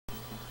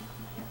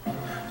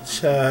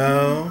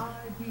Ciao.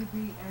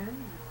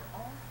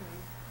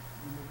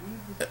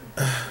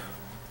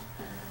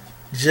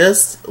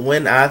 Just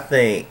when I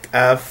think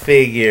I've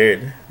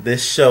figured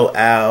this show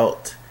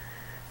out,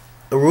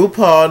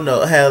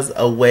 RuPaul has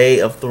a way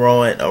of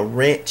throwing a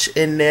wrench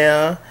in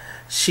there.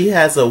 She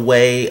has a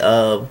way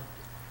of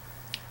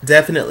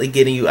definitely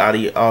getting you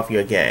off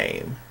your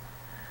game.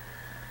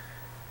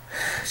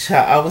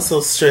 Child, I was so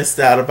stressed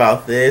out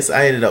about this.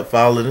 I ended up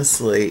falling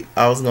asleep.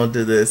 I was gonna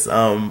do this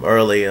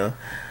earlier,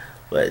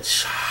 but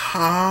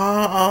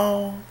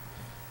child,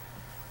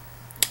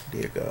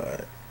 dear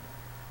God,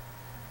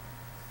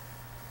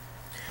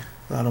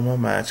 a lot on my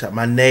mind. Child.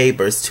 My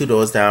neighbors, 2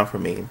 doors down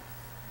from me,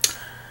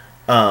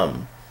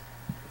 they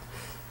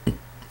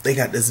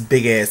got this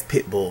big ass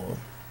pit bull,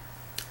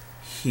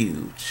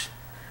 huge.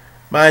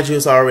 Mind you,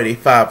 it's already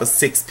 5 or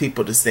 6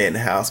 people to stay in the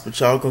house, but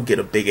y'all gonna get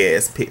a big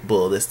ass pit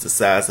bull that's the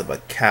size of a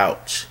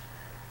couch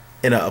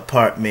in an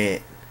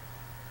apartment.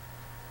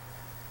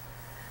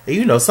 And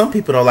you know, some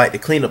people don't like to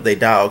clean up their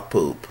dog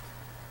poop.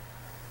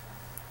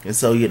 And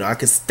so, you know, I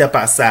could step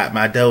outside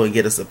my door and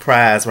get a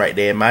surprise right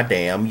there in my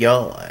damn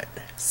yard.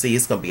 See,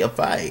 it's gonna be a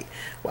fight.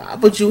 Why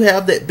would you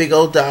have that big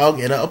old dog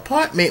in an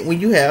apartment when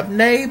you have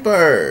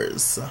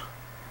neighbors?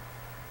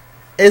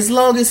 As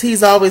long as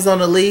he's always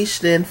on a leash,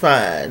 then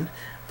fine.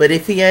 But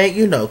if he ain't,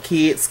 you know,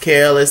 kids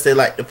careless, they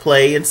like to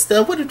play and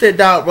stuff. What if that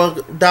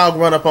dog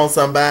run up on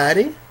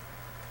somebody?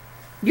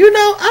 You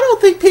know, I don't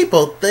think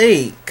people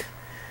think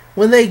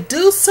when they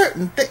do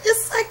certain things.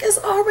 It's like it's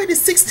already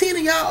 16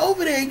 of y'all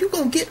over there. You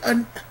gonna get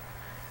a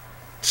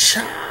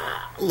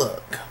child.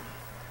 Look,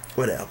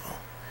 whatever.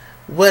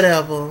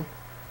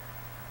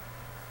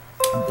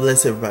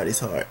 Bless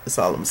everybody's heart. That's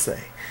all I'm gonna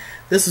say.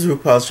 This is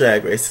RuPaul's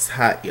Drag Race. It's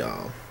hot,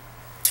 y'all.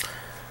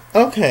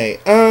 Okay,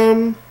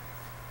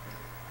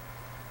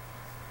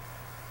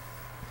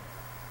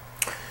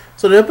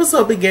 so the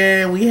episode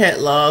began. We had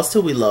lost.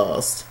 Who we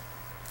lost?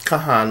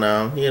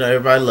 Kahana. You know,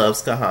 everybody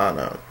loves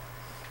Kahana.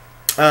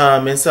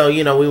 And so,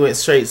 you know, we went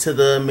straight to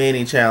the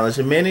mini challenge.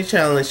 The mini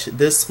challenge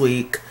this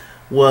week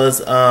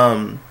was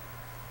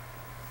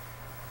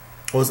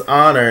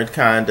honored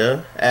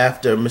kinda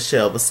after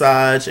Michelle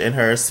Visage and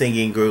her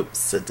singing group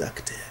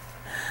Seductive.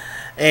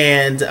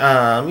 And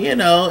you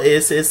know,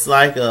 it's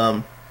like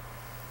a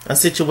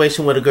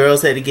situation where the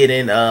girls had to get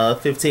in a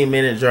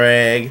 15-minute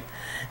drag.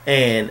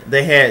 And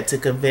they had to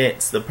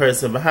convince the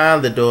person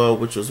behind the door,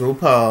 which was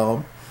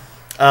RuPaul,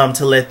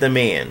 to let them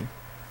in.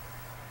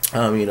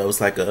 You know, it's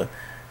like a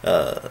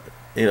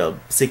you know,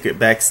 secret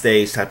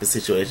backstage type of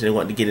situation. They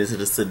wanted to get into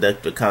the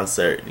Seductive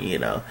concert. You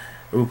know,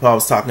 RuPaul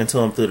was talking to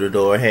them through the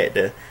door, had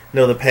to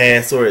know the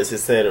passwords,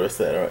 etc.,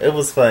 etc. It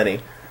was funny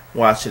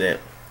watching it.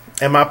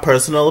 In my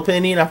personal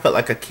opinion, I felt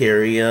like a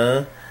Carey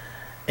and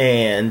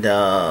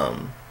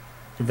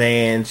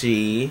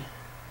Vanjie.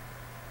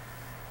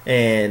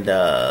 And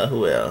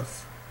who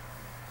else?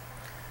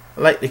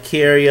 I like the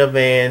Carey,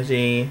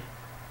 Vanjie,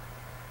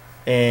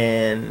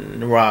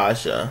 and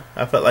Raja.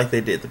 I felt like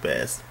they did the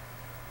best.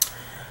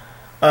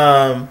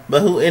 But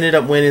who ended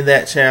up winning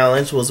that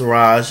challenge was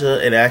Raja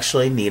and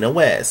actually Nina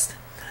West.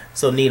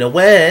 So Nina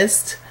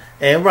West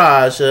and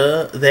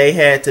Raja, they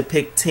had to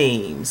pick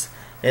teams.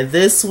 And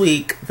this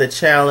week the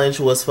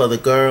challenge was for the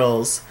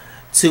girls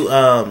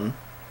to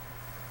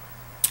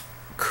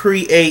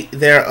create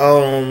their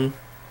own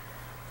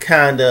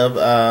kind of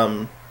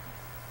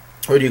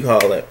what do you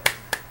call it,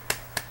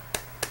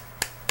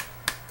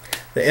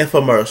 the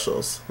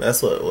infomercials.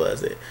 That's what it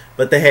was.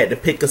 But they had to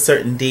pick a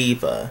certain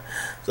diva.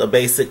 So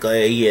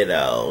basically, you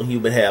know, you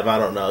would have, I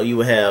don't know, you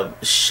would have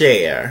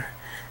Cher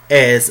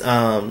as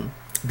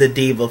the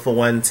diva for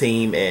one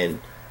team and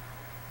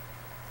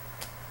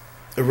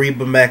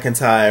Reba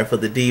McEntire for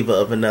the diva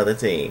of another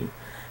team.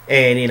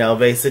 And you know,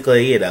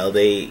 basically, you know,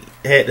 they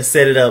had to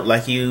set it up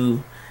like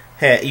you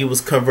was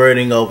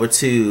converting over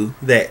to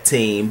that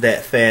team,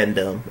 that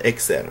fandom,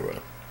 etc.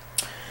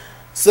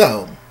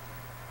 So,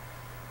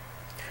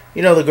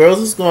 you know, the girls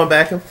was going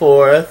back and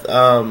forth.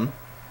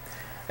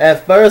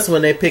 At first,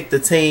 when they picked the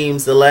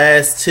teams, the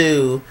last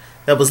 2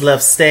 that was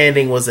left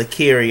standing was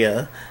Carey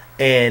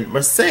and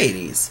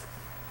Mercedes,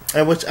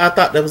 and which I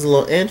thought that was a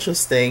little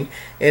interesting.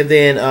 And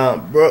then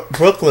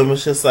Brooklyn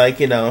was just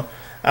like, you know,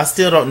 I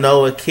still don't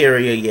know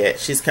Carey yet.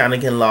 She's kind of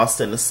getting lost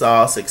in the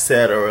sauce,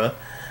 etc.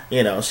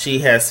 You know, she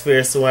has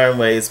fierce swearing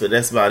ways, but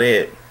that's about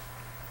it.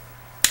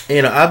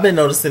 You know, I've been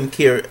noticing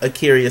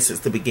Carey since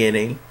the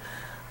beginning.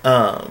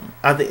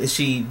 I think that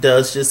she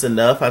does just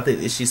enough. I think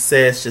that she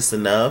says just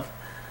enough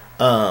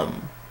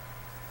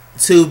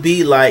to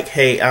be like,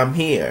 hey, I'm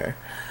here.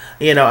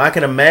 You know, I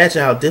can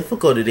imagine how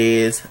difficult it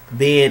is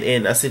being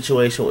in a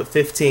situation with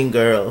 15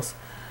 girls.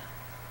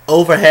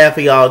 Over half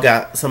of y'all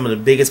got some of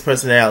the biggest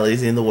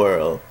personalities in the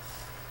world.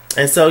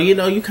 And so, you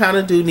know, you kind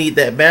of do need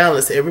that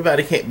balance.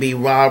 Everybody can't be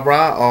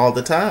rah-rah all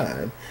the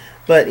time.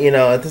 But, you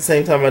know, at the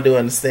same time, I do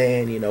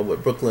understand, you know,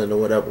 what Brooklyn or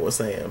whatever was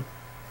saying.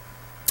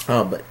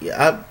 But,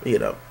 yeah,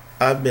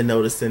 I've been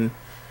noticing,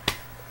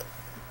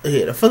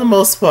 you know, for the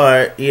most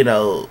part, you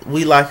know,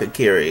 we like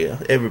Carey,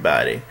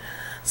 everybody.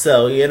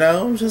 So, you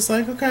know, I'm just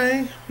like,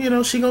 okay, you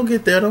know, she gonna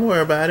get there, don't worry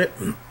about it.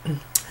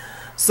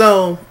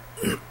 So,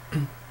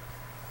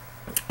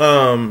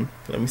 let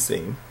me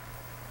see.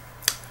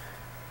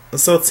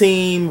 So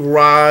Team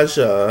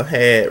Raja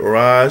had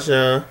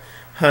Raja,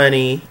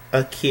 Honey,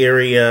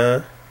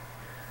 Akira,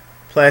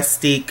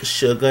 Plastique,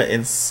 Sugar,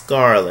 and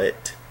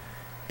Scarlet.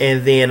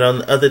 And then on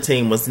the other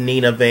team was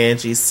Nina,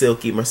 Vanjie,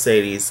 Silky,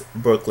 Mercedes,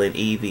 Brooklyn,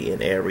 Evie,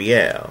 and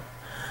Ariel.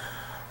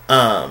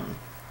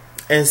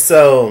 And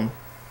so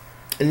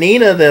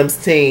Nina them's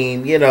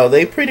team, you know,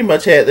 they pretty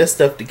much had their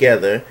stuff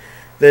together.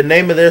 The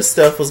name of their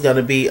stuff was going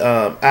to be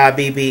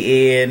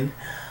IBBN.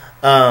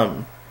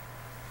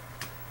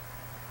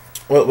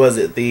 What was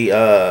it?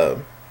 The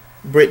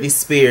Britney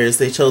Spears.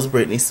 They chose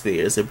Britney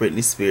Spears, the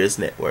Britney Spears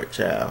Network,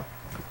 child.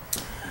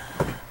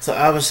 So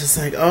I was just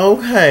like,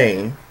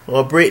 okay.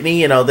 Well, Britney,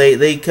 you know,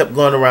 they kept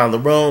going around the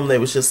room. They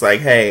was just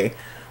like, hey,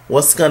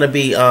 what's going to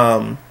be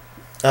a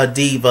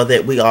diva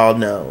that we all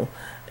know?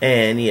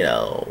 And, you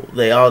know,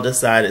 they all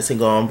decided to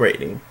go on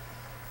Britney.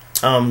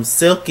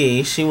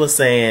 Silky, she was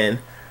saying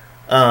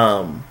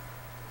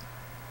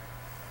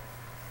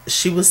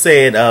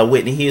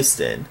Whitney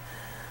Houston.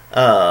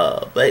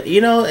 But,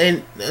 you know,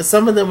 and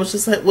some of them was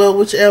just like, well,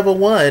 whichever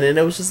one. And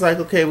it was just like,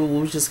 okay, well,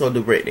 we was just going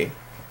to do Britney.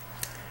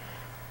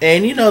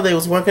 And, you know, they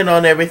was working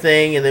on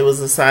everything, and they was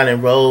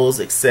assigning roles,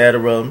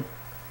 etc.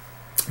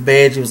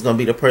 Vanjie was going to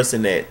be the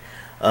person that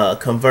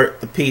convert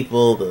the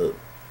people, the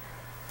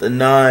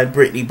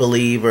non-Britney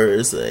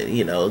believers,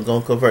 you know,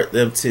 going to convert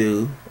them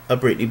to a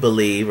Britney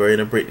believer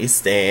and a Britney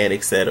stan,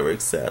 etc.,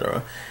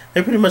 etc.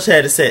 They pretty much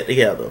had it set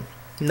together.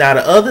 Now,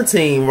 the other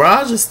team,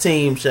 Raja's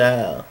team,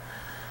 child,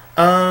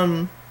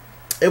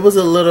 it was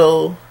a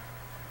little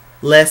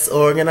less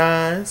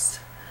organized.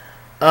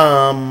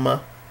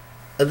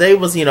 They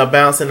was, you know,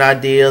 bouncing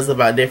ideas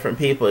about different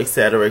people,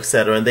 etc.,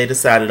 etc., and they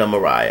decided on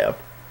Mariah.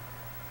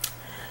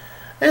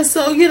 And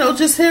so, you know,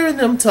 just hearing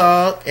them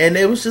talk, and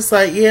it was just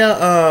like,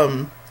 yeah,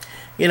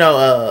 you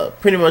know,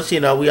 pretty much,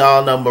 you know, we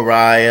all know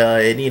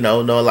Mariah, and, you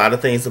know a lot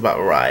of things about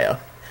Mariah.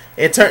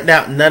 It turned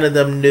out none of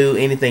them knew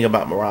anything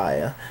about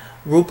Mariah.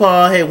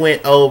 Rupaul had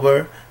went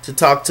over to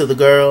talk to the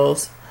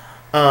girls,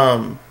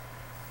 and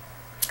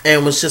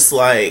was just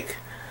like,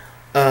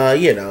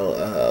 you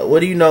know,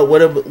 what do you know?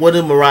 What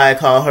did Mariah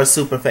call her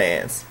super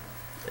fans?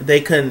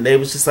 They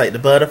was just like the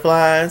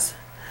butterflies.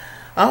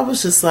 I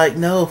was just like,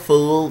 no,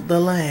 fool, the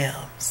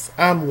lambs.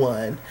 I'm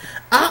one.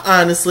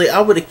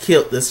 I would have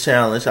killed this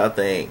challenge, I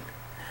think.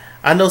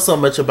 I know so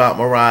much about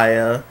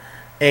Mariah,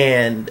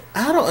 and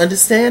I don't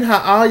understand how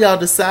all y'all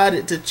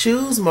decided to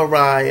choose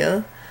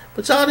Mariah,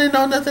 but y'all didn't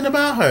know nothing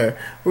about her.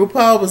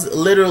 Rupaul was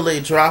literally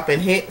dropping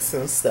hints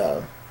and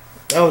stuff.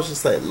 I was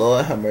just like,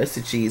 Lord have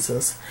mercy,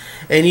 Jesus.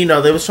 And, you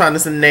know, they was trying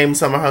to name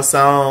some of her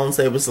songs.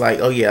 They was like,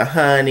 oh, yeah,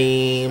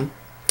 Honey.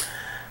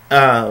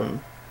 I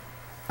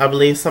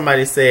believe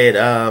somebody said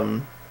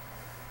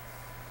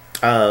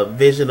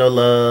Vision of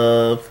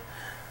Love.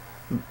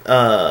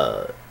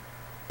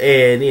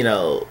 And, you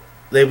know,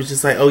 they was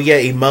just like, oh, yeah,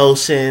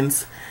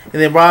 Emotions. And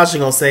then Raja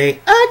gonna say,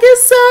 I get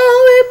so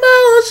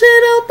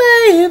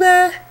emotional,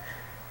 baby.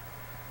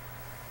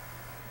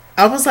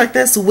 I was like,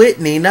 that's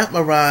Whitney, not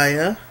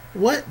Mariah.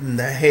 What in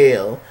the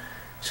hell,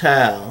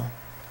 child?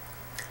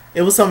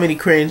 It was so many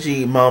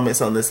cringy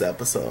moments on this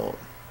episode.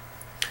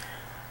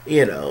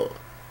 You know,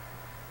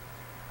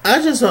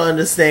 I just don't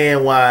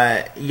understand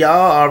why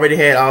y'all already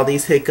had all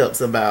these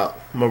hiccups about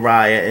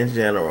Mariah in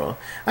general.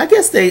 I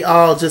guess they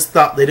all just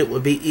thought that it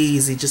would be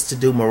easy just to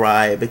do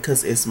Mariah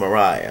because it's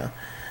Mariah.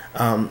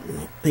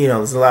 You know,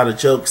 there's a lot of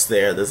jokes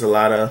there. There's a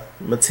lot of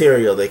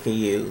material they can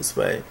use,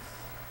 but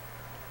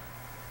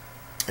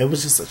it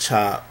was just a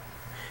chop.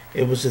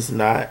 It was just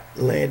not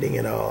landing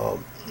at all.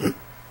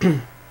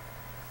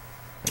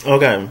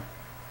 Okay.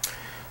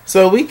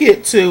 So we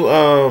get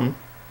to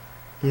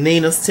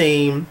Nina's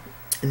team.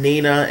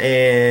 Nina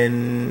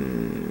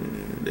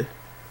and...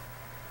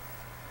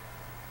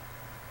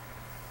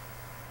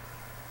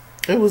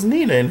 It was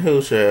Nina and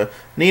Husha.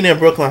 Nina and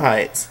Brooklyn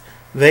Heights.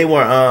 They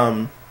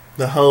were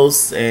the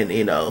hosts, and,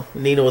 you know,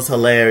 Nina was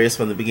hilarious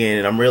from the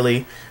beginning. I'm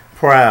really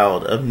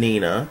proud of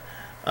Nina.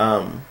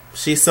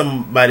 She's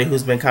somebody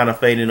who's been kind of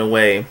fading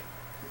away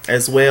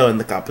as well in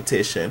the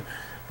competition,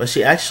 but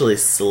she actually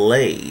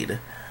slayed.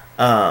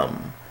 It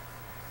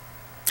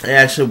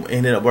actually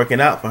ended up working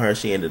out for her.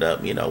 She ended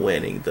up, you know,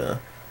 winning the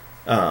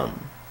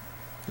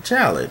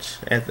challenge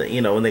at the,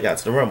 you know, when they got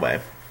to the runway.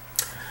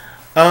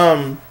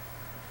 And,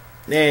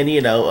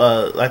 you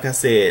know, like I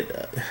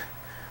said,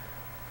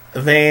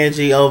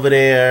 Vanjie over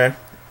there,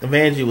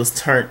 Vanjie was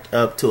turned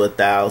up to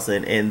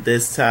 1,000, and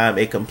this time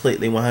it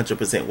completely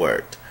 100%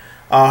 worked.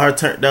 All her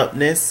turned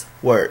upness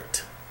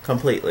worked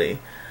completely.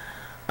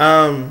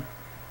 It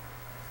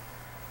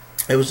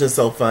was just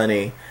so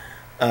funny.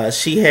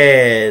 She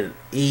had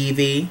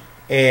Evie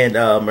and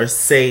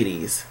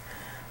Mercedes.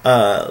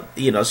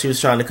 You know, she was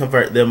trying to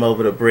convert them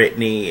over to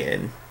Britney,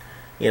 and,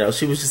 you know,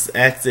 she was just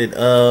acting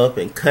up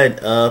and cutting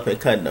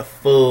a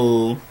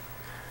fool.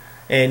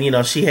 And, you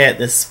know, she had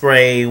this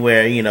spray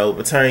where, you know,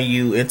 would turn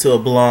you into a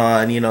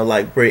blonde, you know,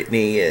 like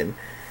Britney. And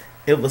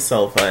it was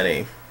so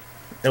funny.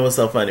 It was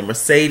so funny.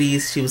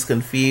 Mercedes, she was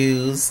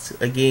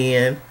confused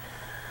again.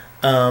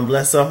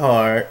 Bless her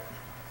heart.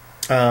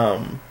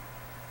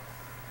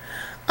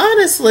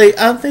 Honestly,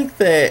 I think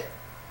that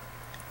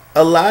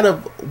a lot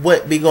of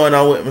what be going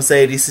on with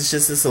Mercedes is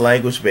just this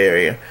language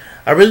barrier.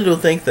 I really do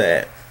think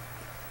that.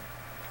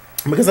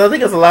 Because I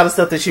think there's a lot of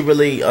stuff that she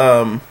really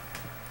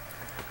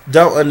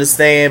don't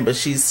understand, but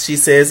she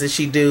says that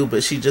she do,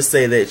 but she just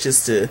say that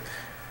just to,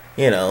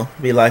 you know,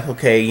 be like,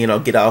 okay, you know,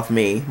 get off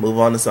me, move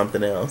on to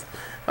something else.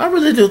 I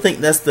really do think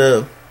that's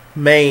the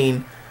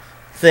main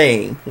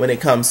thing when it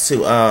comes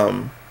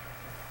to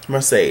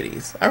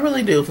Mercedes. I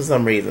really do, for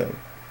some reason.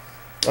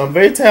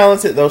 Very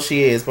talented though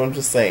she is, but I'm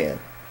just saying.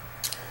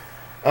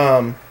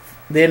 Then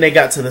they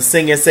got to the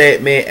singing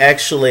segment.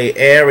 Actually,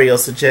 Ariel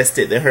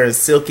suggested that her and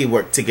Silky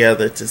work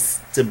together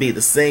to be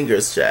the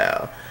singers,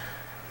 child.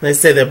 They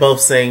say they're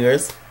both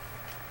singers.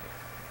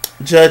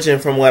 Judging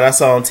from what I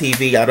saw on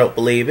TV, I don't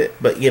believe it.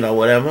 But, you know,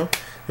 whatever.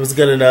 It was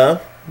good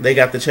enough. They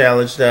got the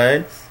challenge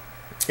done.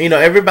 You know,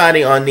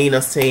 everybody on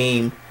Nina's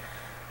team,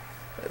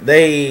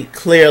 they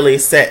clearly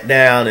sat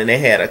down and they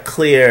had a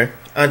clear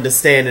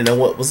understanding of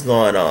what was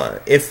going on.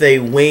 If they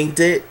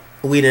winged it,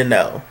 we didn't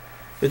know.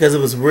 Because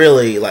it was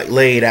really, like,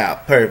 laid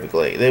out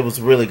perfectly. It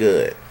was really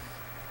good.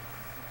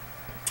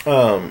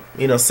 You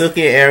know,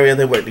 Silky and Ariel,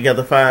 they worked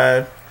together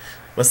fine.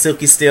 But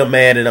Silky's still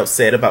mad and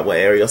upset about what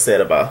Ariel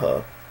said about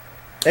her.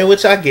 And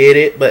which I get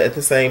it, but at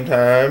the same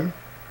time,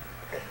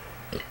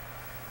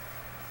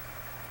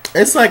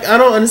 it's like, I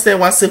don't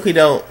understand why Silky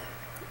don't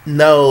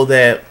know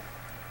that.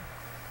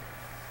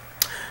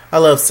 I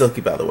love Silky,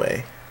 by the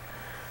way.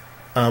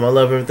 I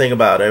love everything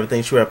about her,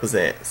 everything she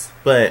represents.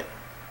 But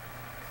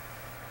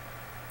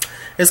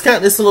it's a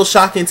little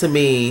shocking to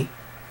me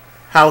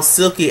how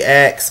Silky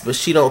acts, but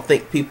she don't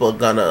think people are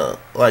gonna,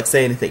 like,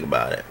 say anything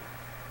about it.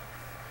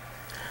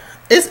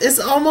 It's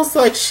almost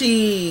like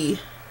she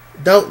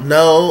don't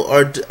know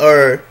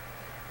or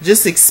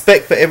just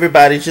expect for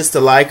everybody just to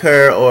like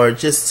her or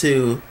just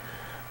to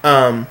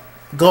go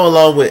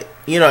along with,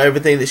 you know,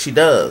 everything that she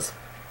does.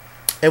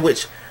 And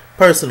which,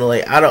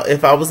 personally,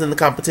 if I was in the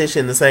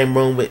competition in the same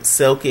room with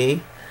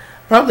Silky,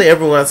 probably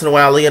every once in a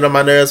while it'll get on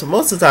my nerves, but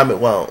most of the time it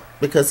won't.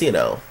 Because, you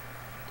know,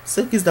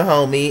 Silky's the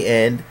homie,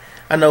 and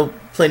I know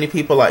plenty of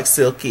people like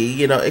Silky,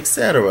 you know,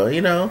 etc.,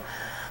 you know.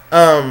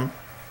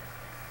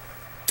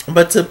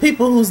 But to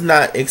people who's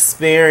not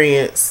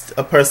experienced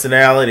a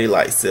personality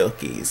like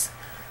Silky's,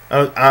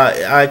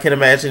 I can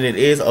imagine it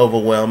is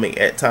overwhelming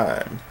at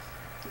times.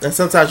 And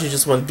sometimes you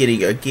just want to get in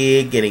your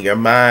gig, get in your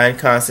mind,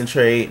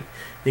 concentrate.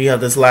 Then you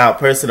have this loud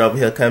person over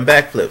here cutting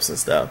backflips and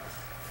stuff.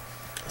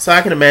 So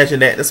I can imagine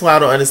that. That's why I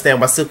don't understand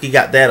why Silky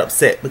got that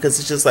upset. Because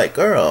it's just like,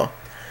 girl,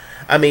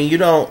 I mean,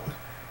 you're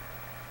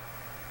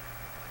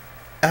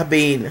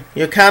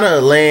kind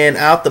of laying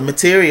out the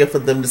material for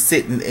them to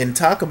sit and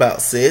talk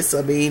about, sis.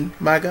 I mean,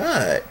 my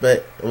God.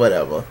 But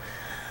whatever.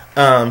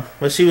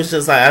 But she was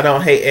just like, I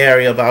don't hate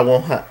Ariel, but I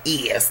want her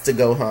ass to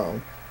go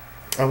home.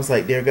 I was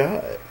like, dear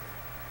God.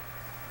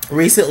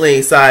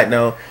 Recently, side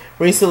note,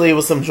 recently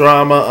was some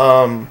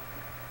drama.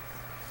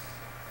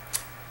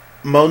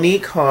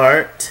 Monique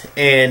Hart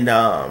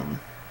and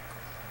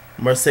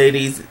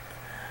Mercedes,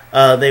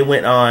 they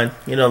went on,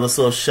 you know, this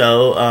little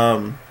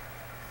show.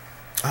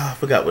 I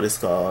forgot what it's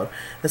called.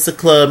 It's a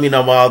club, you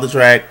know, where all the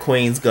drag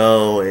queens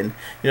go, and,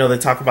 you know, they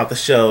talk about the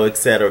show,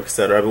 etc.,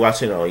 etc. I've been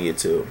watching it on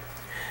YouTube.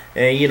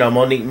 And, you know,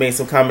 Monique made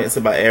some comments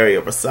about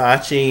Ariel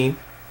Versace,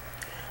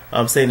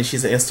 saying that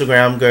she's an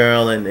Instagram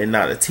girl and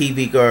not a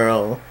TV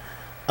girl.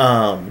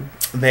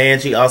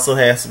 Vanjie also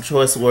has some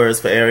choice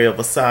words for Ariel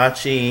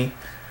Versace,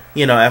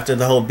 you know, after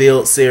the whole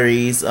Build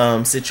series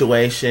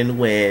situation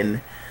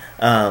when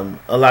a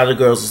lot of the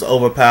girls was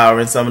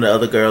overpowering some of the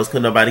other girls,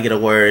 couldn't nobody get a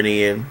word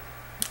in.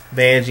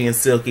 Vanjie and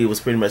Silky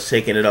was pretty much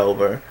taking it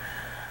over.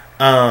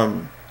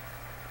 And,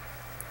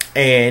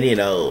 you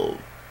know,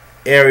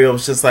 Ariel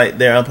was just like,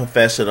 they're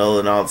unprofessional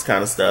and all this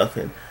kind of stuff.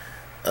 And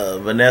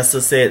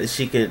Vanessa said that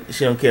she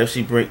don't care if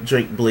she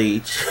drink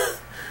bleach.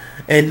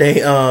 And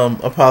they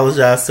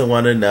apologized to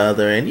one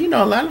another. And, you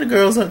know, a lot of the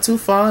girls aren't too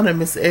fond of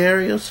Miss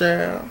Ariel,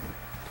 child.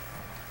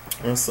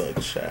 It's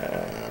like,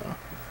 child.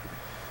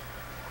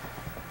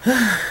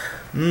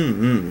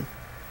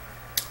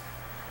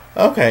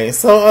 Okay,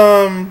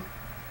 so,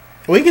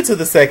 we get to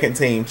the second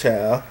team,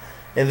 child.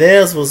 And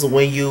theirs was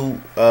When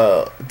You,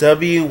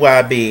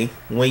 WYB,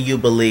 When You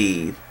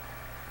Believe.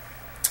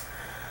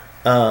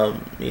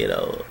 You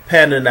know,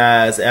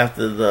 patronized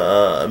after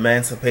the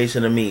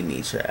emancipation of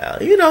Mimi,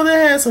 child. You know, they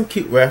had some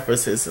cute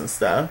references and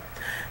stuff.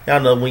 Y'all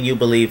know When You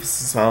Believe is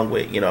a song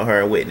with, you know,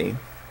 her and Whitney.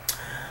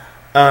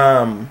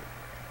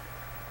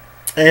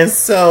 And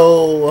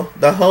so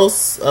the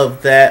hosts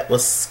of that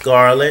was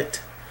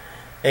Scarlett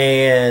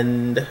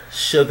and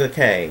Sugar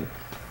Cane.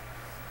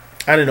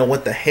 I didn't know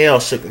what the hell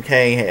Sugar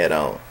Cane had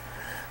on.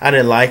 I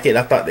didn't like it.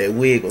 I thought that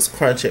wig was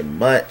crunching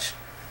much.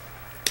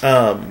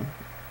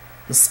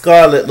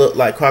 Scarlett looked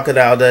like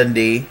Crocodile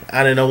Dundee.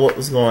 I didn't know what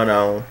was going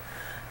on.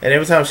 And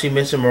every time she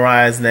mentioned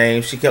Mariah's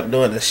name, she kept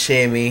doing a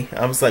shimmy.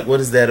 I was like, what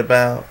is that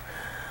about?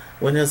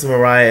 When has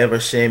Mariah ever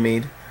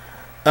shimmied?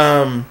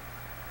 I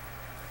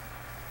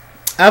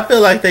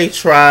feel like they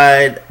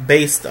tried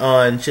based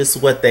on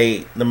just what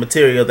the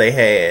material they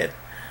had.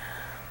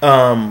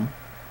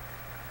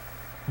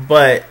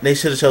 But they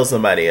should have chosen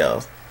somebody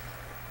else.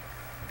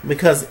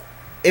 Because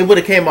it would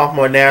have came off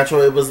more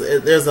natural.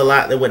 There's a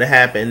lot that would have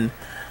happened.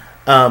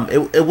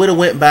 It would have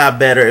went by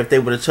better if they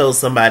would have chose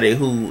somebody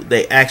who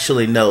they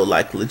actually know,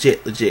 like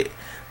legit,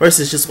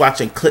 versus just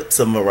watching clips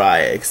of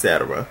Mariah,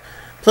 etc.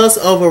 Plus,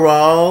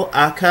 overall,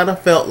 I kind of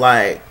felt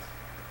like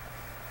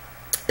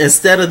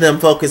instead of them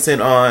focusing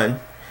on,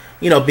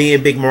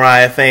 being big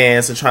Mariah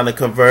fans and trying to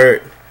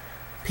convert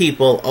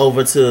people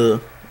over to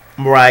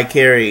Mariah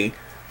Carey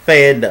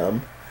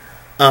fandom,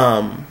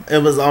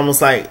 it was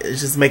almost like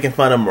it's just making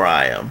fun of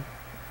Mariah.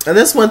 And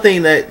that's one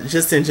thing that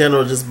just in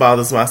general just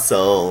bothers my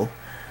soul.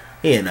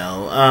 A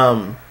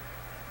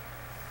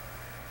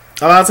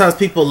lot of times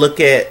people look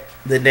at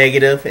the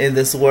negative in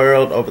this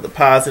world over the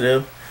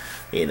positive.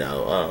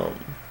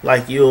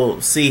 Like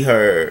you'll see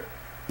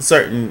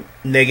certain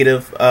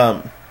negative,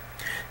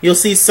 you'll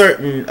see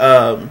certain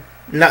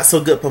not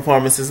so good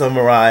performances of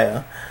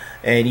Mariah,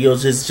 and you'll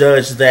just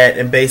judge that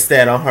and base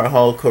that on her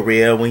whole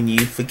career when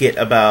you forget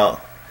about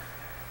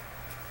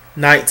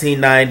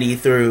 1990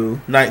 through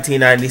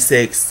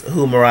 1996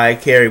 who Mariah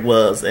Carey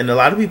was. And a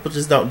lot of people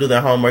just don't do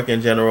their homework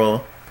in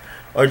general,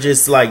 or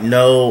just like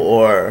know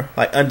or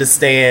like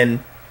understand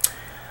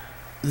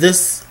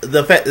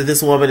the fact that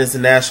this woman is a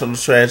national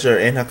treasure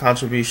and her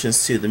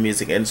contributions to the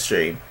music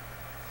industry.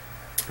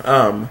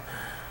 So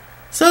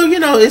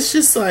it's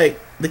just like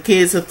the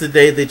kids of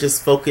today, they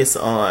just focus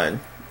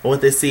on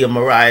what they see of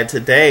Mariah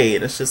today,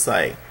 and it's just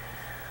like,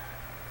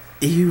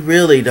 you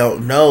really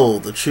don't know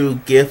the true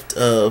gift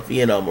of,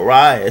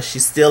 Mariah.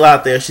 She's still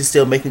out there. She's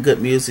still making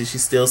good music.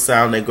 She's still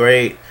sounding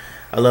great.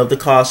 I love the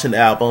Caution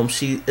album.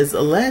 She is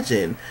a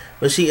legend.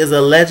 But she is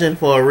a legend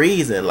for a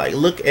reason. Like,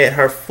 look at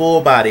her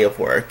full body of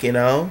work,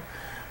 Know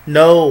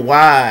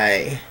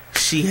why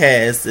she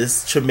has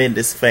this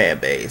tremendous fan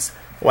base.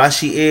 Why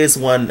she is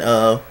one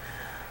of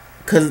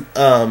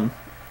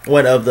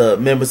the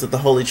members of the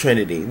Holy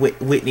Trinity,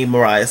 Whitney,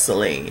 Mariah,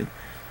 Celine.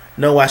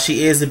 Know why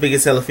she is the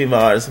biggest selling female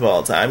artist of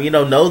all time.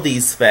 Know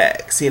these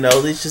facts. They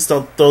just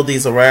don't throw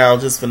these around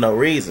just for no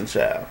reason,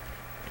 child.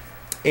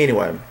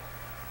 Anyway.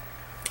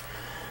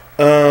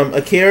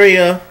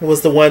 Carey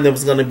was the one that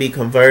was going to be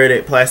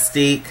converted.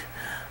 Plastique.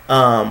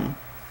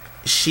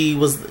 She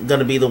was going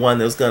to be the one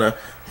that was going to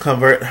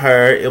convert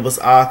her. It was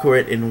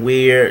awkward and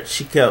weird.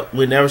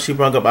 Whenever she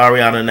brought up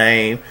Ariana's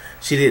name,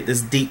 she did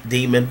this deep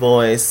demon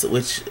voice,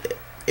 which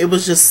it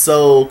was just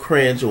so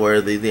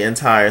cringeworthy, the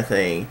entire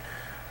thing.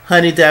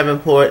 Honey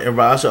Davenport and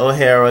Raja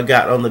O'Hara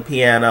got on the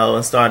piano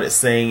and started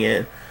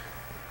singing.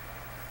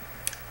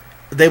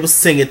 They were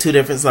singing two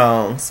different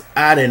songs.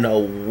 I didn't know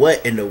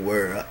what in the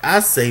world. I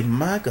say,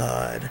 my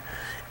God.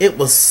 It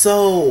was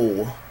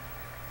so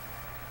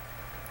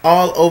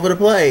all over the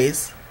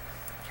place.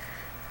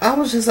 I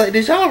was just like,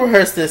 did y'all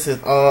rehearse this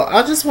at all?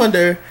 I just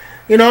wonder,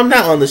 I'm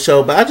not on the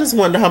show, but I just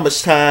wonder how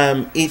much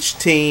time each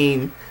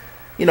team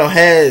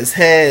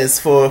has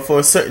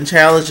for certain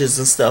challenges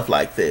and stuff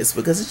like this,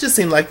 because it just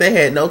seemed like they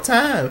had no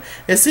time.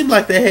 It seemed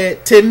like they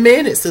had 10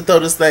 minutes to throw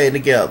this thing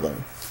together.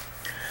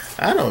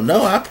 I don't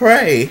know. I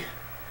pray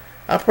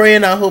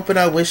and I hope and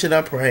I wish and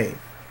I pray.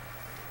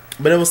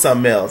 But it was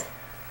something else.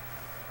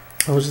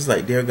 I was just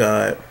like, dear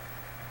God.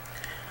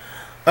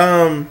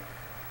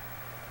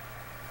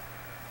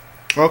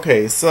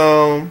 Okay,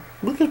 so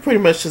we can pretty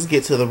much just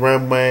get to the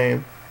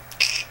runway.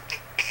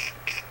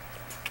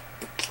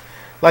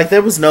 Like,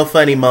 there was no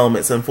funny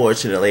moments,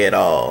 unfortunately, at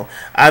all.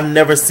 I've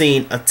never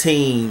seen a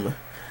team,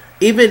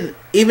 even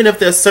if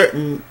there's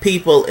certain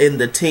people in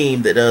the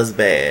team that does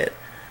bad,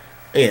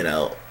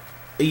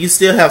 you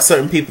still have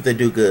certain people that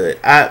do good.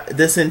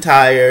 This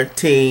entire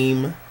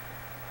team,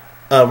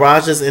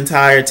 Raja's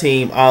entire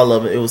team, all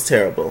of it was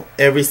terrible.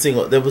 There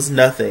was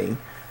nothing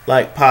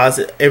like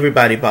positive.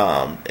 Everybody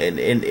bombed, and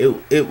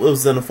it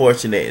was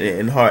unfortunate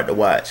and hard to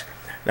watch.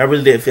 And I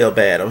really did feel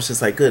bad. I was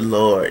just like, good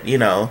Lord,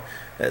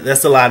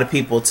 that's a lot of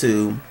people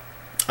to,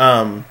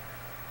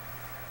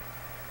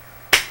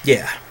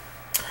 yeah.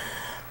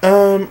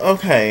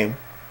 Okay.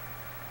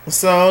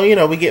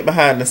 So, we get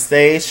behind the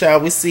stage,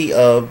 shall we see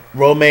a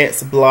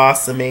romance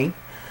blossoming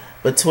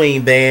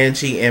between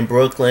Vanjie and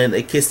Brooklyn.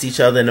 They kissed each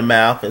other in the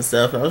mouth and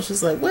stuff. And I was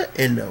just like, what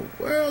in the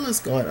world is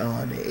going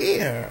on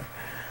here?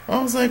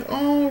 I was like,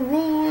 all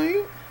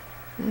right.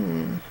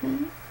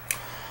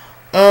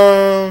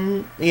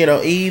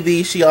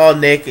 Evie, she all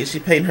naked. She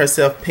painted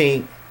herself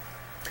pink.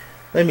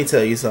 Let me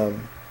tell you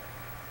something.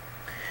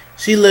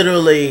 She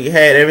literally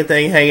had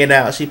everything hanging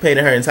out. She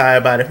painted her entire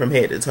body from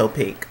head to toe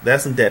pink.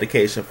 That's some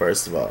dedication,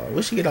 first of all.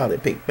 Where'd she get all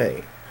that pink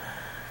paint?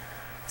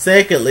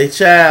 Secondly,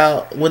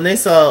 child, when they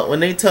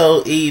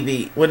showed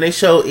Evie,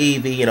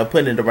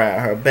 putting it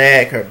around her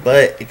back, her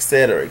butt,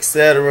 etc.,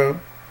 etc.,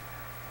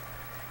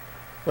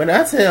 When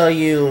I tell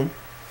you,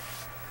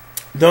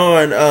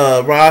 during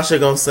Rasha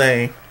gonna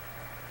say,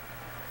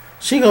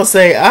 she gonna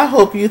say, I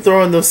hope you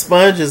throwing the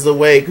sponges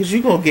away because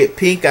you gonna get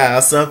pink eye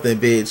or something,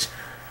 bitch.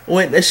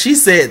 When she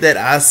said that,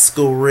 I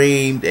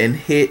screamed and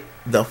hit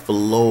the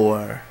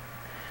floor.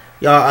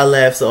 Y'all, I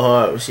laughed so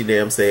hard when she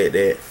damn said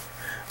that.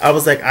 I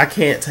was like, I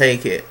can't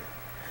take it.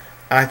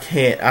 I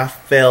can't. I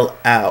fell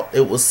out.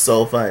 It was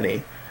so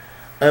funny.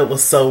 It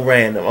was so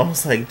random. I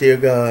was like, dear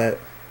God.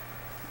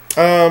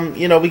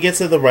 You know, we get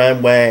to the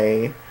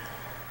runway.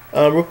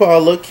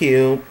 RuPaul looked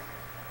cute.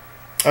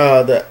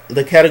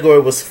 The category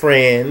was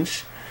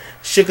fringe.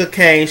 Sugar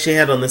cane, she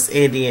had on this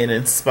Indian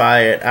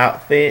inspired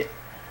outfit.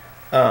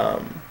 I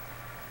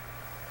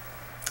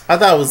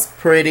thought it was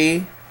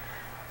pretty,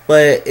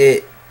 but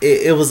it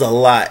was a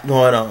lot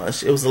going on.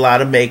 It was a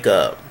lot of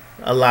makeup,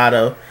 a lot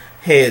of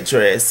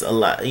headdress, a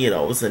lot, you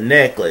know, it was a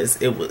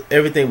necklace.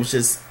 Everything was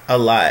just a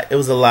lot. It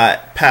was a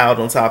lot piled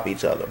on top of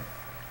each other.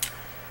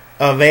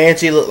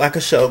 Vanjie looked like a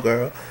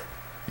showgirl.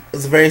 It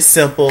was a very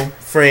simple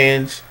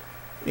fringe,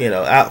 you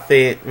know,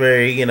 outfit,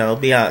 very, you know,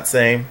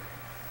 Beyonce.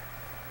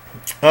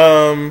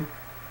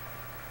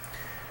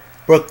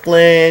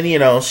 Brooklyn, you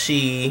know,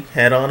 she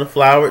had on a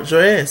flowered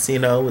dress, you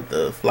know, with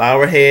the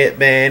flower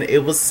headband.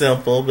 It was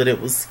simple, but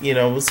it was, you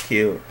know, it was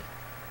cute.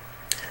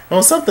 There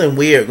was something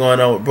weird going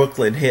on with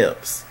Brooklyn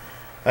hips.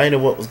 I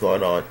didn't know what was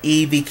going on.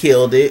 Evie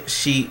killed it.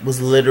 She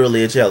was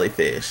literally a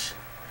jellyfish.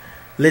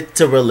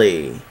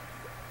 Literally.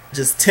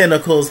 Just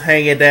tentacles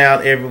hanging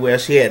down everywhere.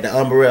 She had the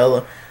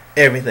umbrella,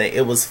 everything.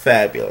 It was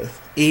fabulous.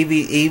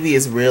 Evie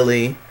is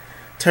really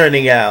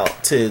turning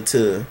out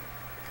to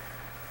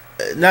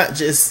not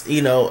just,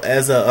 you know,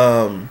 as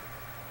a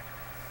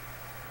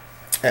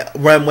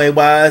runway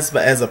wise,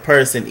 but as a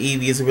person.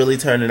 Evie is really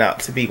turning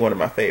out to be one of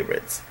my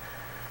favorites.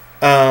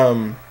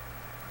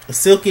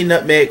 Silky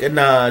Nutmeg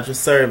Ganache was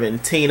serving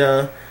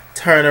Tina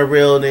Turner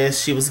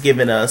realness. She was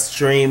giving us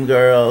Dream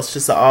Girls,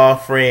 just an all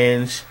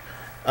fringe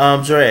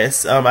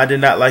dress. I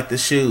did not like the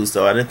shoes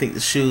though. I didn't think the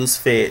shoes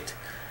fit.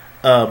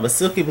 But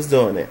Silky was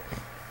doing it.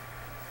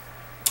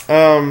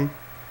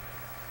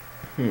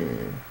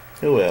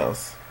 Who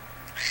else?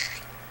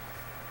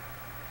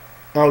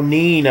 Oh,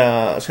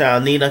 Nina.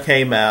 Child, Nina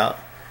came out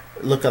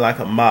looking like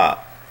a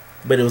mop.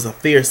 But it was a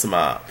fierce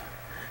mop.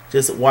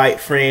 Just white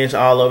fringe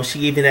all over. She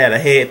even had a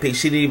headpiece.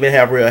 She didn't even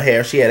have real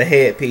hair. She had a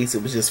headpiece.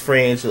 It was just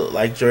fringe. It looked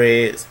like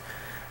dreads.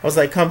 I was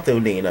like, come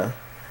through, Nina.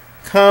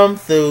 Come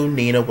through,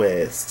 Nina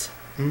West.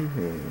 I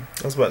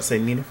was about to say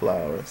Nina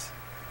Flowers.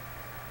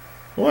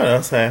 What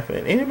else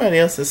happened? Anybody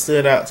else that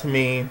stood out to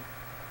me?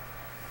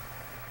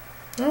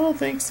 I don't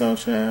think so,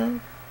 child.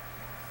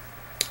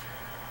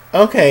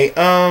 Okay,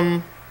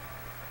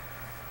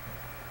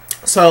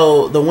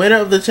 so the winner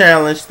of the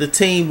challenge, the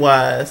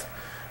team-wise,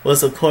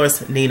 was of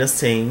course Nina's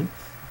team.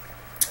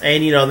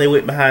 And you know, they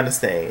went behind the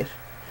stage.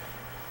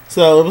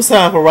 So it was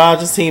time for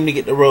Roger's team to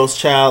get the roast,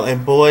 child,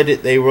 and boy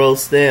did they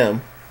roast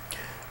them.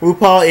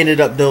 RuPaul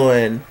ended up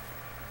doing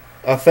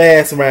a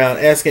fast round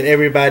asking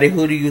everybody,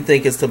 who do you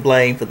think is to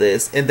blame for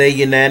this? And they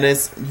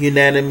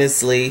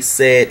unanimously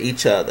said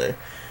each other.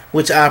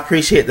 Which I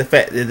appreciate the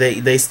fact that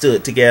they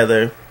stood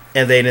together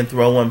and they didn't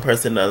throw one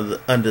person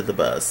under the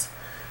bus.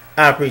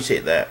 I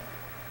appreciate that.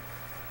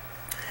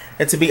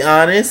 And to be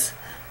honest,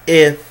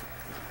 if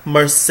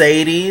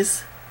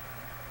Mercedes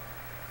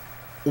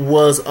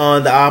was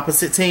on the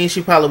opposite team,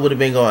 she probably would have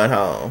been going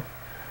home.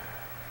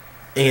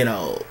 You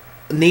know,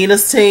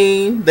 Nina's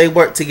team, they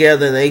worked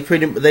together and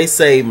they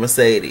saved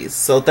Mercedes.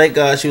 So thank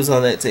God she was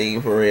on that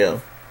team for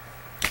real.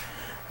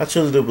 I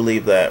truly do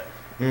believe that.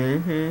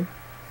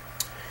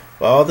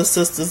 All the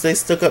sisters, they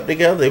stuck up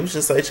together. It was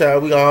just like,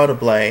 child, we all to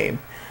blame.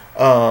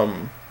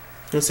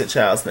 What's that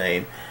child's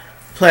name?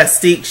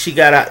 Plastique, she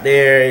got out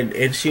there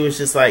and she was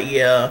just like,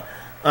 yeah,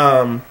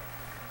 I'm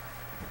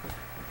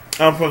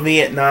from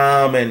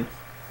Vietnam and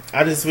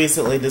I just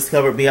recently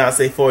discovered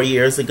Beyonce 4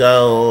 years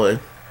ago, and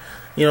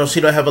you know, she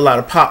don't have a lot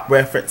of pop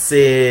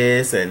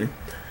references, and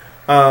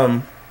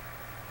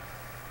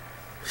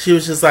she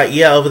was just like,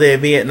 yeah, over there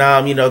in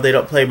Vietnam, you know, they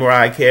don't play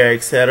Mariah, Carey,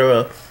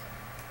 etc.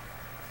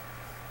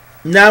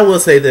 Now I will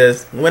say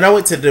this: when I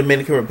went to the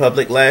Dominican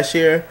Republic last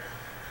year,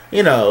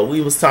 you know,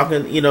 we was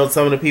talking, you know,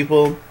 some of the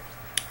people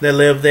that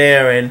live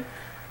there, and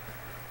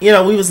you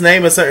know, we was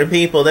naming certain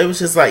people. They was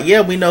just like, yeah,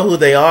 we know who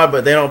they are,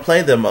 but they don't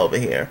play them over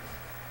here.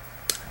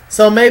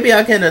 So maybe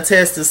I can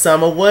attest to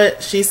some of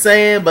what she's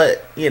saying,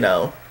 but you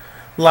know,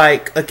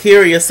 like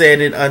Akira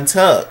said in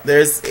Untucked,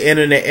 there's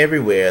internet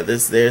everywhere.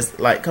 There's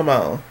like, come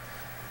on.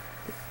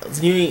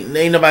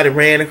 Ain't nobody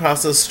ran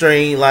across the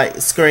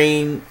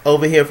screen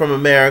over here from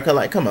America.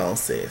 Like, come on,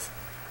 sis.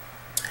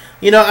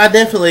 You know, I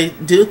definitely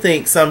do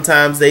think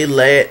sometimes they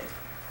let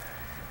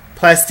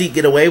Plastique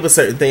get away with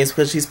certain things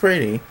because she's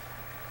pretty.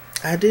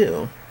 I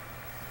do.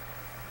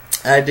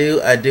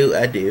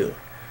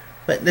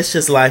 But that's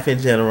just life in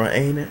general,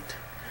 ain't it?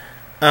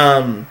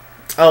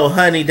 Oh,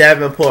 honey,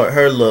 Davenport,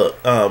 her look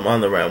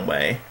on the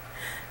runway.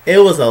 It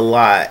was a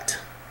lot.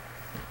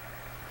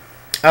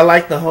 I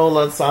liked the whole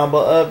ensemble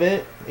of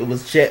it. It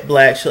was jet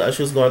black. She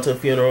was going to a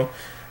funeral.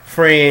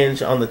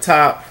 fringe on the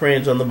top,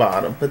 fringe on the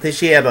bottom. But then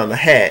she had on a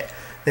hat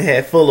that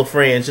had full of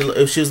fringe.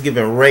 She was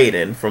giving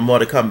Raiden from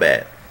Mortal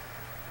Kombat.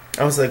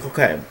 I was like,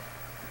 okay.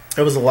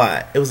 It was a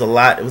lot. It was a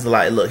lot. It was a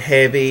lot. It looked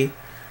heavy.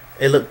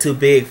 It looked too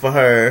big for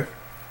her.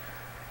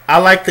 I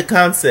liked the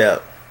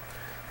concept,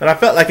 but I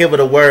felt like it would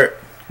have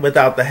worked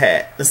without the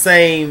hat. The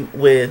same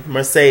with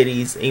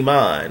Mercedes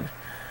Iman.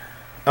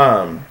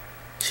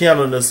 She had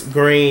on this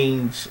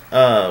green,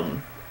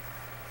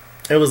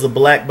 it was a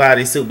black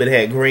bodysuit, but it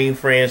had green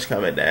fringe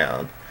coming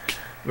down.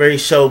 Very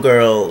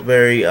showgirl,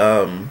 very,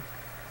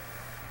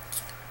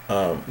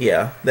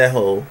 yeah, that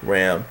whole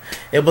ram.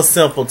 It was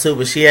simple too,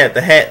 but she had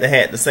the hat that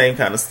had the same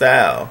kind of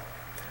style.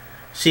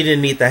 She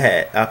didn't need the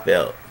hat, I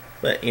felt.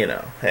 But, you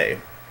know, hey.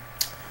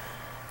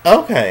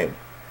 Okay.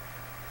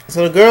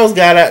 So the girls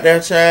got out there,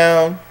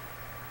 child.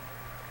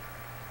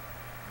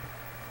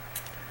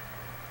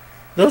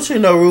 Don't you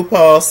know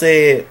RuPaul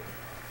said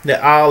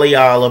that all of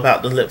y'all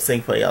about to lip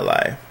sync for your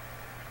life?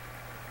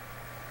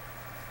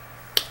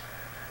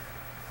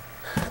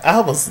 I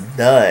was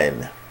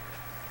done.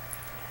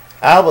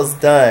 I was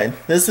done.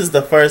 This is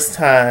the first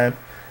time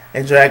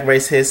in Drag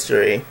Race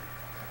history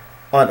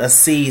on a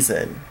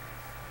season,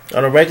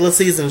 on a regular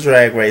season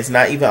Drag Race,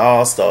 not even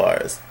All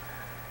Stars,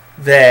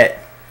 that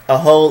a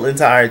whole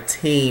entire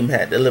team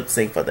had to lip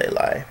sync for their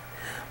life.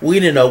 We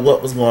didn't know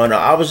what was going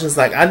on. I was just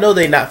like, I know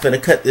they're not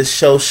finna cut this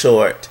show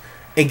short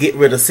and get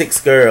rid of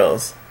 6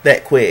 girls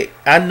that quick.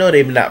 I know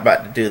they're not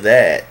about to do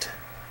that.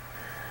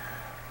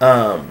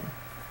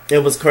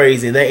 It was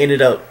crazy. They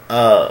ended up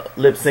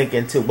lip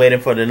syncing to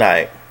Waiting for the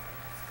Night.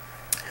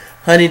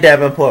 Honey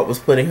Davenport was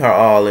putting her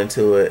all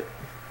into it.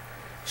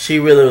 She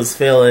really was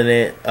feeling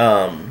it.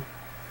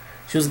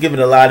 She was giving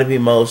a lot of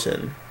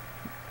emotion.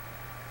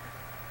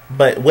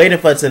 But Waiting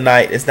for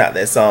Tonight is not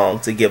that song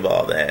to give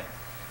all that.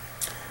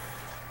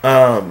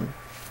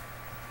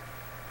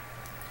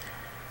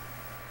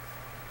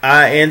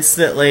 I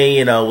instantly,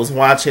 you know, was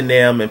watching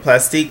them, and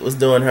Plastique was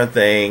doing her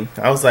thing.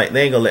 I was like,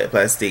 they ain't gonna let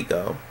Plastique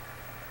go.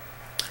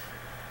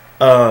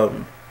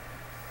 I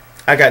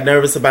got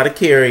nervous about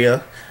Carey,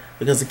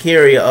 because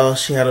Carey, oh,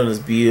 she had on this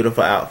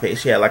beautiful outfit.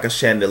 She had like a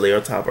chandelier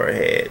on top of her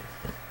head.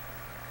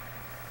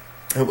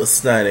 It was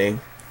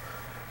stunning.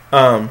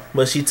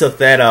 But she took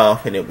that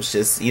off, and it was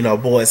just, you know,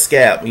 boy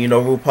scalp. You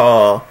know,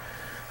 RuPaul,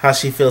 how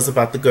she feels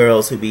about the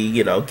girls who be,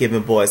 you know,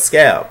 giving boys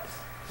scalp.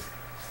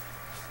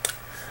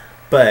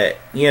 But,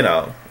 you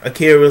know,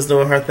 Akira was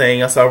doing her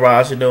thing. I saw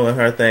Raja doing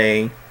her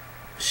thing.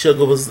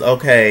 Sugar was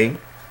okay.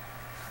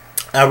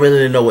 I really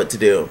didn't know what to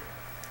do.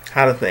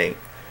 How to think.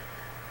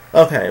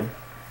 Okay.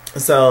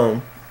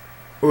 So,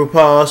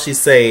 RuPaul, she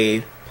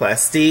saved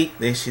Plastique.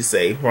 Then she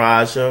saved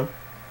Raja.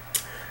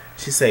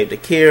 She saved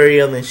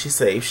Akira. Then she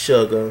saved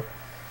Sugar.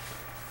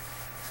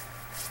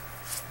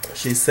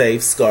 She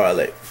saved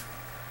Scarlett.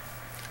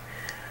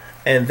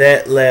 And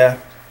that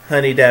left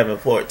Honey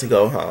Davenport to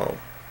go home.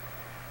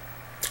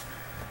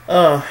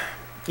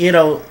 You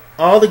know,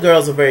 all the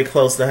girls are very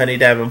close to Honey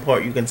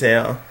Davenport, you can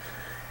tell.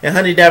 And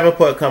Honey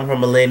Davenport come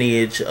from a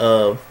lineage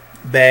of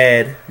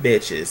bad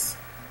bitches.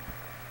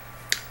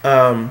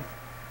 So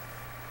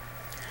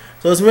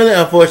it's really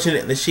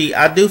unfortunate that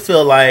I do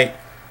feel like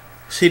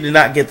she did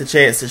not get the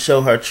chance to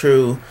show her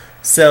true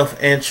self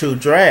and true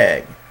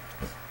drag.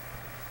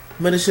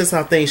 But it's just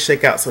how things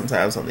shake out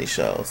sometimes on these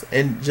shows.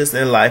 And just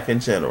in life in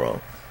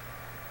general.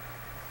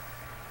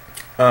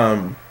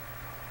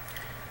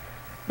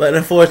 But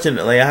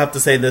unfortunately, I have to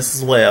say this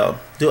as well.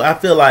 Do I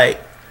feel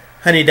like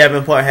Honey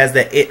Davenport has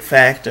that it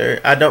factor?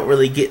 I don't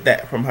really get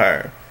that from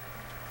her.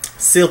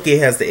 Silky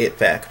has the it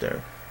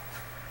factor.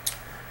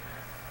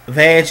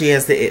 Vanjie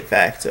has the it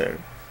factor.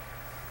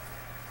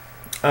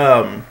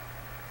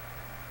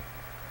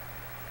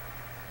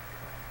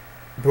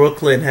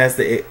 Brooklyn has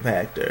the it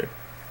factor.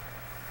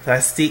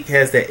 Plastique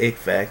has the it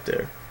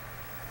factor.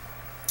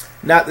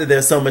 Not that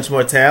they're so much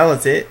more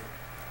talented.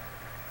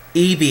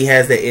 Evie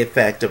has the it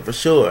factor for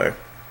sure.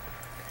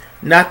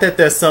 Not that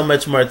they're so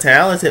much more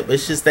talented, but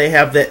it's just they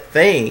have that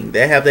thing.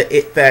 They have the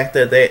it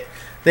factor, that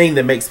thing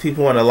that makes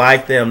people want to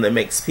like them, that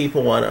makes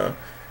people want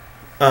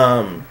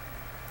to,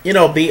 you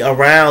know, be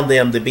around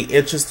them, to be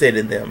interested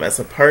in them as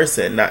a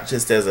person, not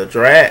just as a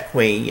drag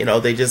queen. You know,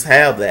 they just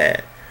have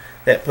that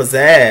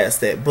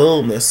pizzazz, that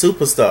boom, they're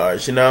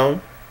superstars, you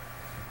know.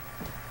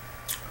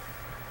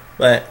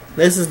 But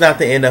this is not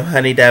the end of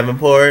Honey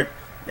Davenport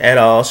at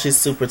all. She's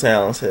super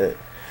talented.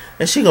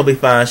 And she's going to be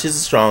fine. She's a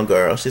strong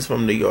girl. She's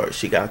from New York.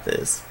 She got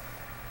this.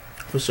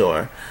 For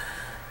sure.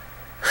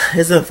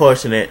 It's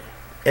unfortunate.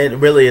 It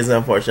really is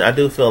unfortunate. I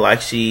do feel like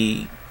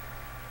she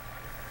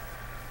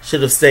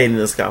should have stayed in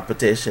this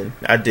competition.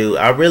 I do.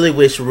 I really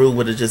wish Ru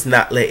would have just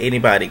not let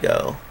anybody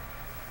go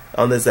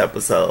on this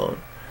episode.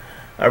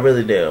 I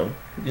really do.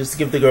 Just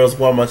give the girls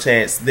one more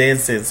chance, then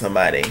send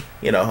somebody,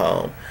 you know,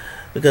 home.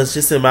 Because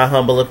just in my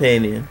humble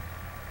opinion,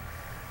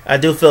 I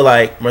do feel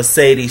like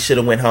Mercedes should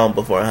have went home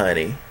before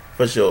Honey.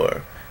 For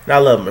sure. And I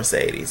love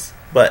Mercedes.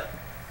 But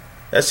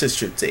that's just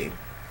true tea.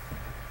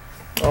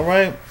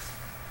 Alright.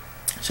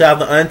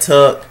 Shout out to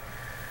Untucked.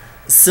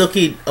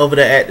 Silky over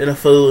there acting a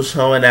fool,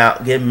 showing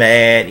out, getting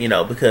mad, you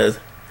know, because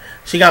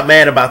she got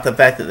mad about the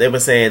fact that they were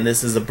saying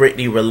this is a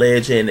Britney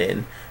religion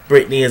and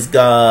Britney is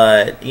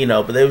God, you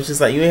know, but they was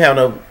just like, you ain't have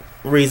no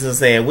reason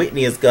saying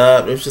Whitney is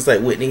God. It was just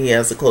like Whitney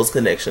has a close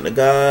connection to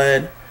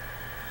God.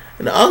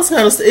 And all this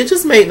kind of stuff. It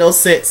just made no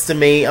sense to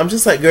me. I'm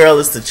just like, girl,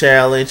 it's the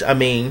challenge. I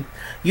mean,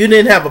 you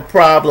didn't have a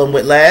problem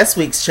with last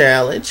week's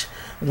challenge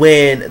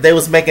when they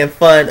was making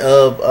fun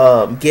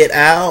of Get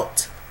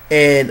Out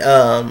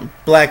and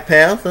Black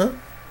Panther.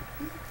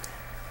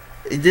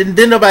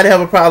 Didn't nobody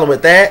have a problem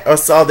with that or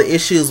saw the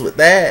issues with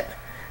that?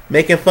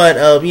 Making fun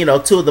of, you know,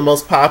 two of the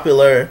most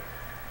popular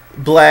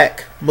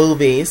black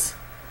movies,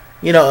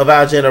 you know, of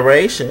our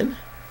generation.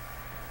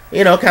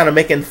 You know, kind of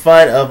making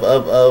fun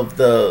of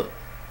the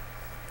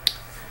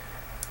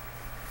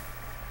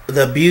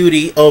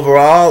beauty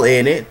overall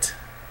in it.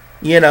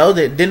 You know,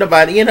 didn't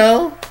nobody, you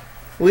know,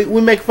 we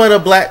make fun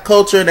of black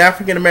culture and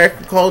African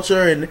American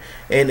culture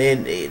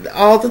and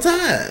all the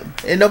time.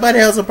 And nobody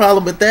has a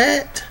problem with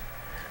that.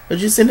 But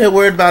you sitting here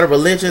worried about a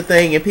religion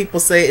thing and people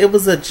say it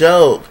was a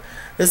joke.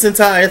 This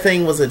entire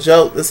thing was a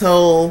joke. This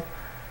whole,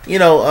 you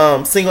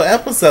know, single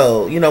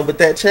episode, you know, with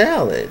that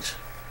challenge.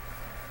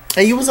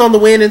 And you was on the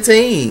winning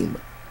team.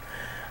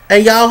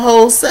 And y'all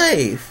hold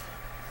safe.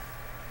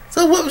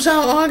 So what was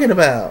y'all arguing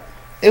about?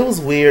 It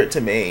was weird to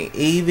me.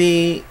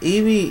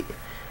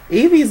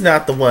 Evie's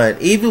not the one.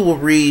 Evie will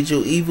read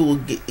you.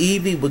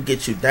 Evie will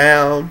get you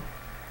down.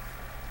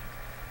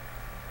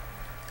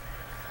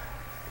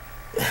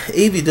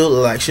 Evie do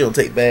look like she don't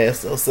take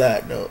baths, though,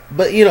 side note.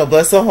 But, you know,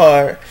 bless her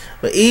heart.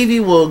 But Evie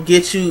will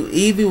get you,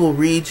 Evie will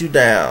read you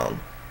down.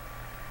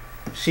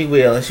 She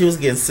will. And she was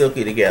getting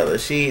Silky together.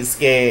 She's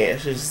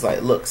scared. She's just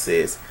like, look,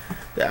 sis,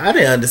 I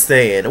didn't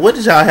understand. What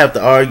did y'all have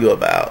to argue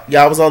about?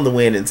 Y'all was on the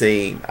winning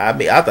team. I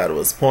mean, I thought it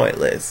was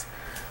pointless.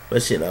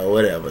 But, you know,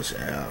 whatever,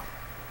 child.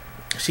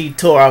 She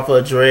tore off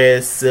her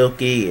dress,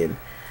 Silky, and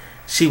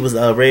she was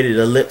ready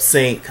to lip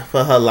sync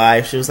for her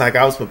life. She was like,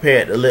 I was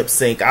prepared to lip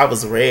sync. I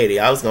was ready.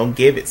 I was going to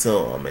give it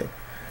to him. And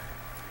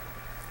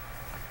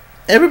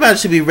everybody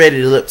should be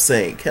ready to lip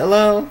sync.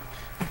 Hello?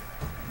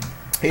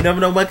 You never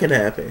know what can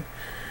happen.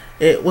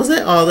 Was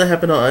that all that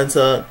happened on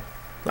Untucked?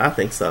 I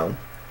think so.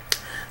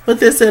 But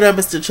this said,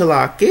 Mr.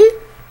 Chalaki.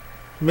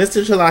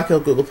 Mr. Chalaki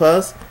on Google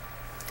Plus.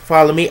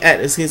 Follow me at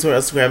Excuse on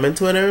Instagram and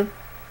Twitter.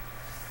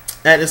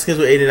 At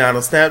Excuse89 on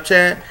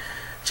Snapchat.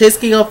 Chase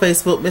King on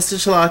Facebook, Mr.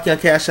 Chalaki on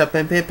Cash App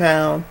and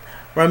PayPal.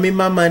 Run me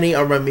my money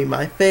or run me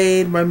my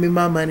fade. Run me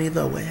my money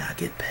the way I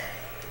get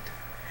paid.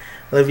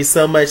 Love you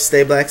so much.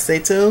 Stay black, stay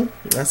tuned.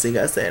 I'll see you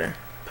guys later.